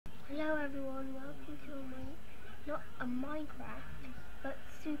Hello everyone, welcome to not a Minecraft, but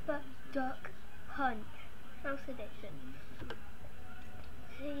Super Duck Hunt House Edition.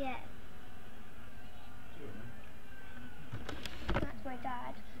 So yeah, that's my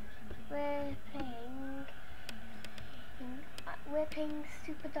dad. We're playing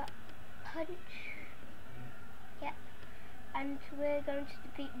Super Duck Punch. Yep, and we're going to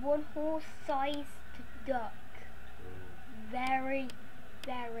defeat one horse-sized duck. Very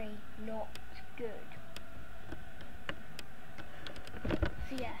not good.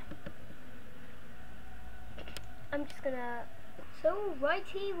 So yeah, I'm just gonna. So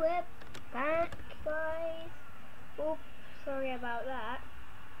righty, we're back, guys. Oops, sorry about that.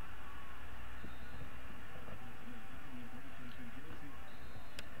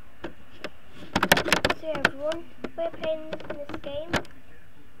 So yeah, everyone, we're playing this game.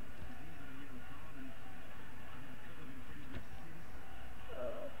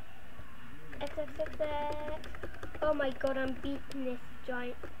 XXXX. Oh my god, I'm beating this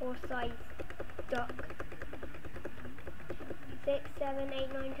giant horse-sized duck. 6, 7,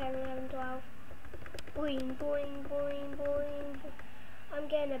 8, 9, 10, 11, 12. Boing, boing, boing, boing. I'm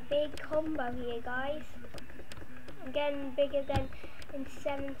getting a big combo here, guys. I'm getting bigger than in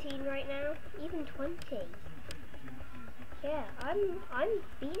 17 right now, even 20. Yeah, I'm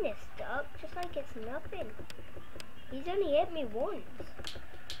beating this duck just like it's nothing. He's only hit me once.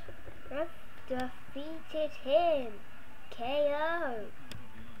 I've defeated him. KO.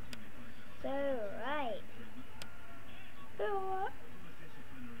 So right.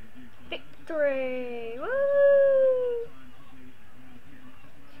 Victory! Woo!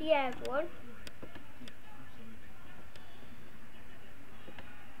 So yeah, everyone.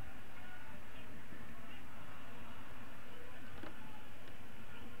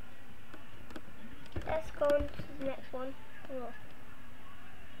 Let's go on to the next one. Oh.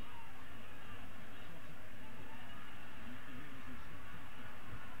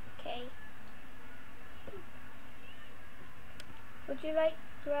 Okay. Would you like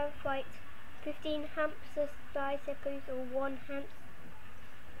to have fight 15 hamster-sized hippos or one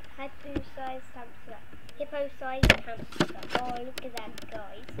hippo-sized hamster? Hippo-sized hamster. Oh, look at that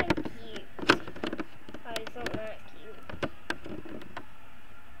guy. He's so cute. Oh, he's not that cute.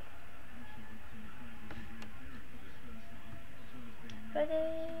 But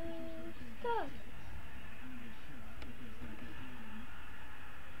stop.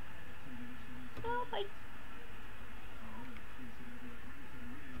 Oh my.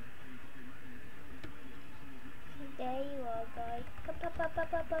 There you are, guys. Hup, hup, hup, hup,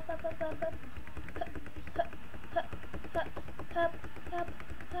 hup, hup, hup, hup, hup, hup. Hup, hup, hup, hup, hup,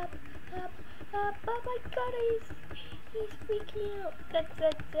 hup, hup. Oh my god, he's freaking out. That's.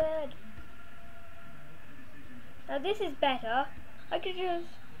 Now this is better. I could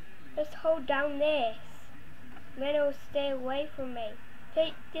just hold down this. Then it'll stay away from me.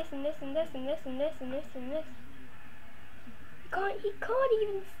 Take this and this and this and this and this and this and this. He can't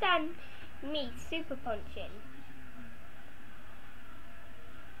even stand me super punching.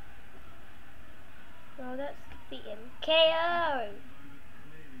 Well, let's defeat him. KO!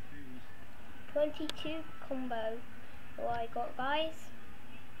 22 combo. So I got, guys.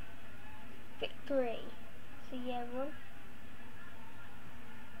 Victory. So yeah, everyone.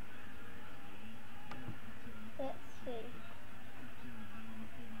 Let's see.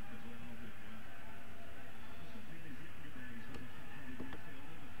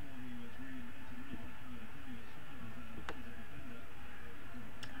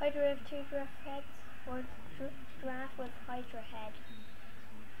 Hydra have 2 giraffe heads, or giraffe with Hydra head.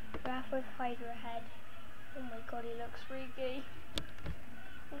 Giraffe with Hydra head. Oh my god, he looks freaky.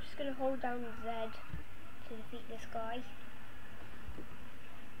 I'm just gonna hold down Z to defeat this guy.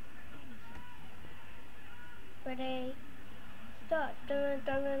 Ready? Start.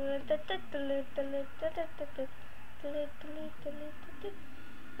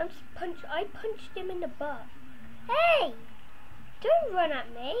 I punched him in the butt. Hey! Don't run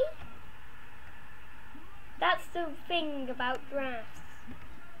at me. That's the thing about giraffes.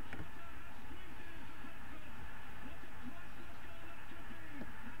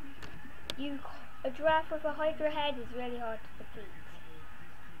 A giraffe with a Hydra head is really hard to defeat.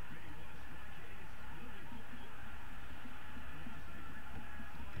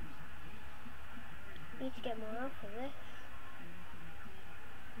 Need to get more out of this.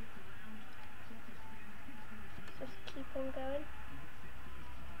 Just keep on going.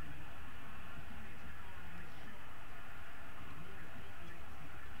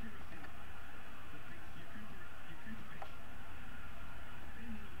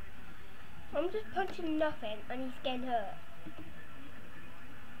 I'm just punching nothing and he's getting hurt.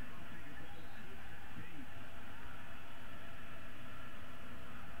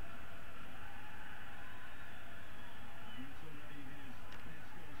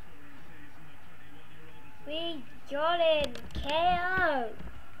 Jordan, KO.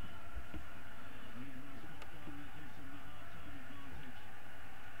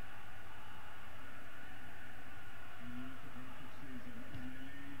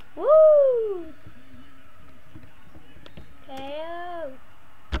 Woo! KO.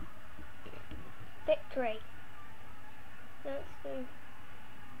 Victory. Let's do.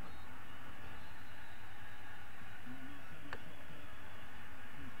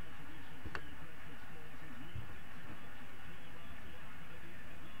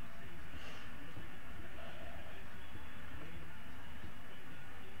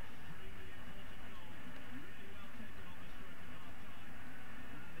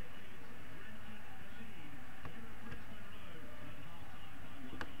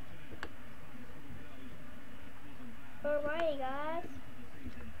 Alrighty guys,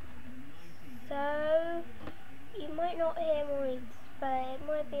 so you might not hear my voice, but it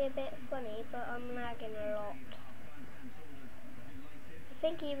might be a bit funny, but I'm lagging a lot. I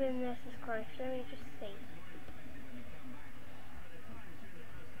think even this is crashed, let me just see.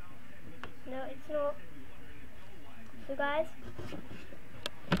 No, it's not. So guys,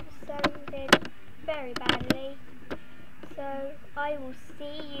 it sounded very badly, so I will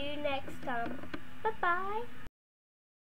see you next time. Bye bye.